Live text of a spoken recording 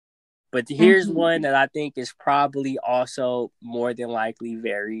But here's one that I think is probably also more than likely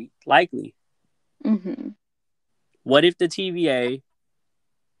very likely. What if the TVA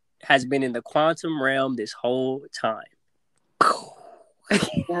has been in the quantum realm this whole time?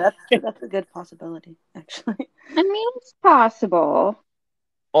 Yeah, that's a good possibility, actually. I mean, it's possible.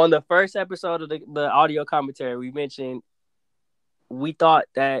 On the first episode of the audio commentary, we mentioned we thought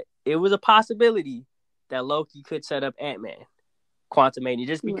that it was a possibility that Loki could set up Ant-Man, Quantumania,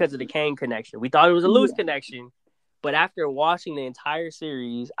 just because of the Kang connection. We thought it was a loose connection, but after watching the entire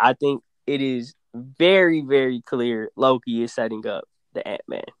series, I think it is very, very clear Loki is setting up the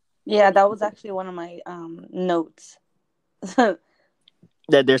Ant-Man. Yeah, that was actually one of my notes. That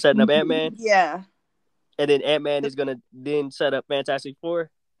they're setting up Ant-Man? Yeah. And then Ant-Man is going to then set up Fantastic Four?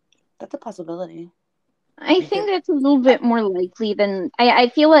 That's a possibility. I think that's a little bit more likely than...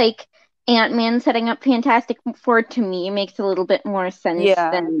 I feel like Ant-Man setting up Fantastic Four, to me, makes a little bit more sense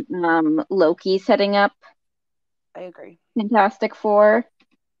than Loki setting up I agree. Fantastic Four.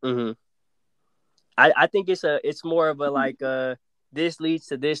 Mm-hmm. I think it's more of a like this leads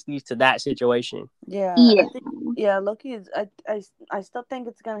to that situation. Yeah. Loki is I still think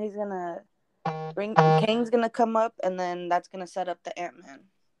he's gonna bring Kang's gonna come up, and then that's gonna set up the Ant-Man.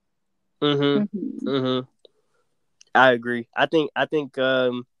 I agree. I think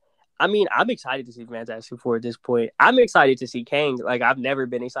I mean, I'm excited to see Fantastic Four at this point. I'm excited to see Kang. Like, I've never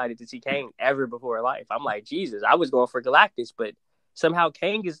been excited to see Kang ever before in life. I'm like, Jesus, I was going for Galactus, but somehow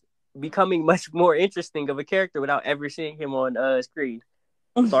Kang is becoming much more interesting of a character without ever seeing him on screen.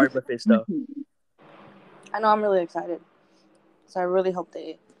 Sorry, Mephisto. I know, I'm really excited. So I really hope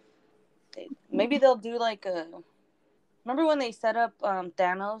they maybe they'll do like a... Remember when they set up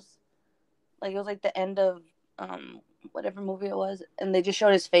Thanos? Like, it was like the end of whatever movie it was, and they just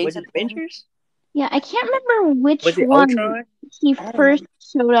showed his face. Was it Avengers? Yeah, I can't remember which was it one Ultron? He first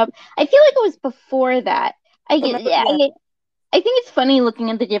showed up. I feel like it was before that. I think it's funny looking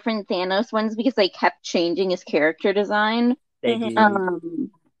at the different Thanos ones because they kept changing his character design. They did. But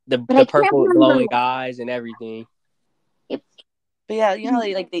the purple glowing eyes and everything. But yeah, you know,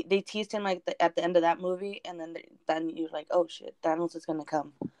 they teased him like at the end of that movie, and then you're like, oh shit, Thanos is gonna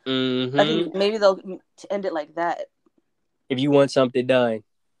come. I think maybe they'll end it like that. If you want something done,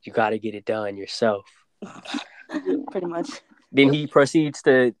 you got to get it done yourself. Pretty much. Then he proceeds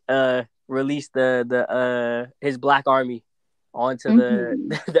to release his black army onto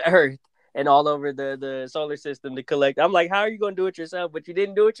the Earth and all over the solar system to collect. I'm like, how are you going to do it yourself? But you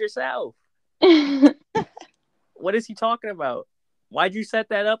didn't do it yourself. What is he talking about? Why'd you set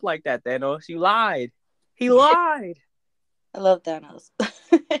that up like that, Thanos? You lied. He lied. I love Thanos.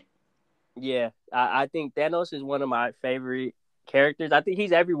 Yeah, I think Thanos is one of my favorite characters. I think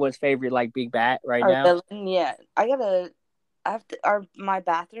he's everyone's favorite, like, big bad right now. Yeah, my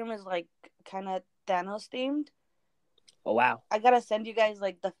bathroom is like kind of Thanos themed. Oh wow! I gotta send you guys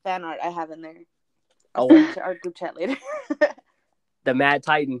like the fan art I have in there. I'll send it to our group chat later. The Mad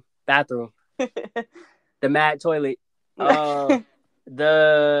Titan bathroom. The Mad Toilet. Here's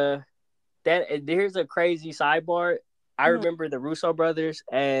a crazy sidebar. I remember the Russo brothers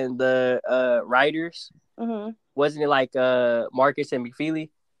and the writers. Wasn't it like Marcus and McFeely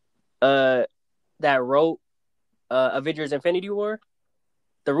that wrote Avengers Infinity War?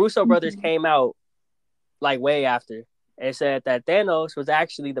 The Russo brothers came out like way after and said that Thanos was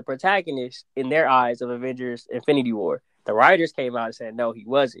actually the protagonist in their eyes of Avengers Infinity War. The writers came out and said no, he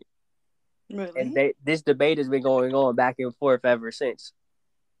wasn't. Really? And this debate has been going on back and forth ever since.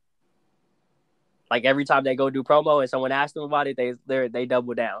 Like, every time they go do promo and someone asks them about it, they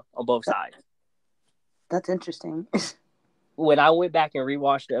double down on both sides. That's interesting. When I went back and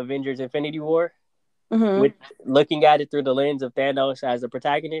rewatched the Avengers Infinity War, with looking at it through the lens of Thanos as the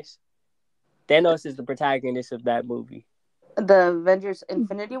protagonist, Thanos is the protagonist of that movie. The Avengers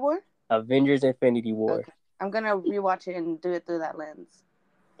Infinity War? Avengers Infinity War. Okay. I'm going to rewatch it and do it through that lens.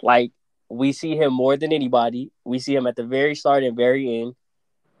 Like, we see him more than anybody. We see him at the very start and very end.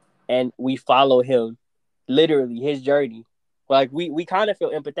 And we follow him, literally, his journey. Like, we kind of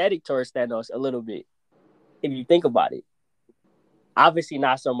feel empathetic towards Thanos a little bit, if you think about it. Obviously,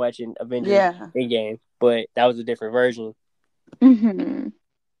 not so much in Avengers Endgame, but that was a different version.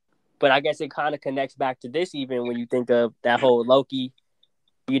 But I guess it kind of connects back to this even when you think of that whole Loki,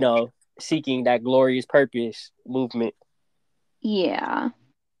 seeking that glorious purpose movement. Yeah.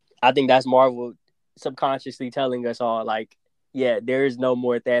 I think that's Marvel subconsciously telling us all, like, yeah, there is no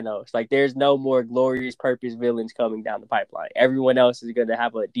more Thanos. Like, there's no more glorious purpose villains coming down the pipeline. Everyone else is going to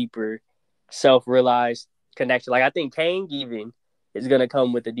have a deeper self-realized connection. Like, I think Kang even is going to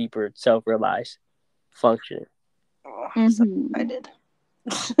come with a deeper self-realized function. Oh, I'm so excited.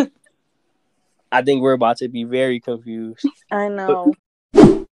 I think we're about to be very confused. I know.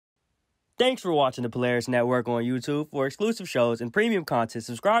 Thanks for watching the Polaris Network on YouTube. For exclusive shows and premium content,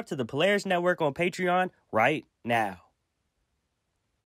 subscribe to the Polaris Network on Patreon right now.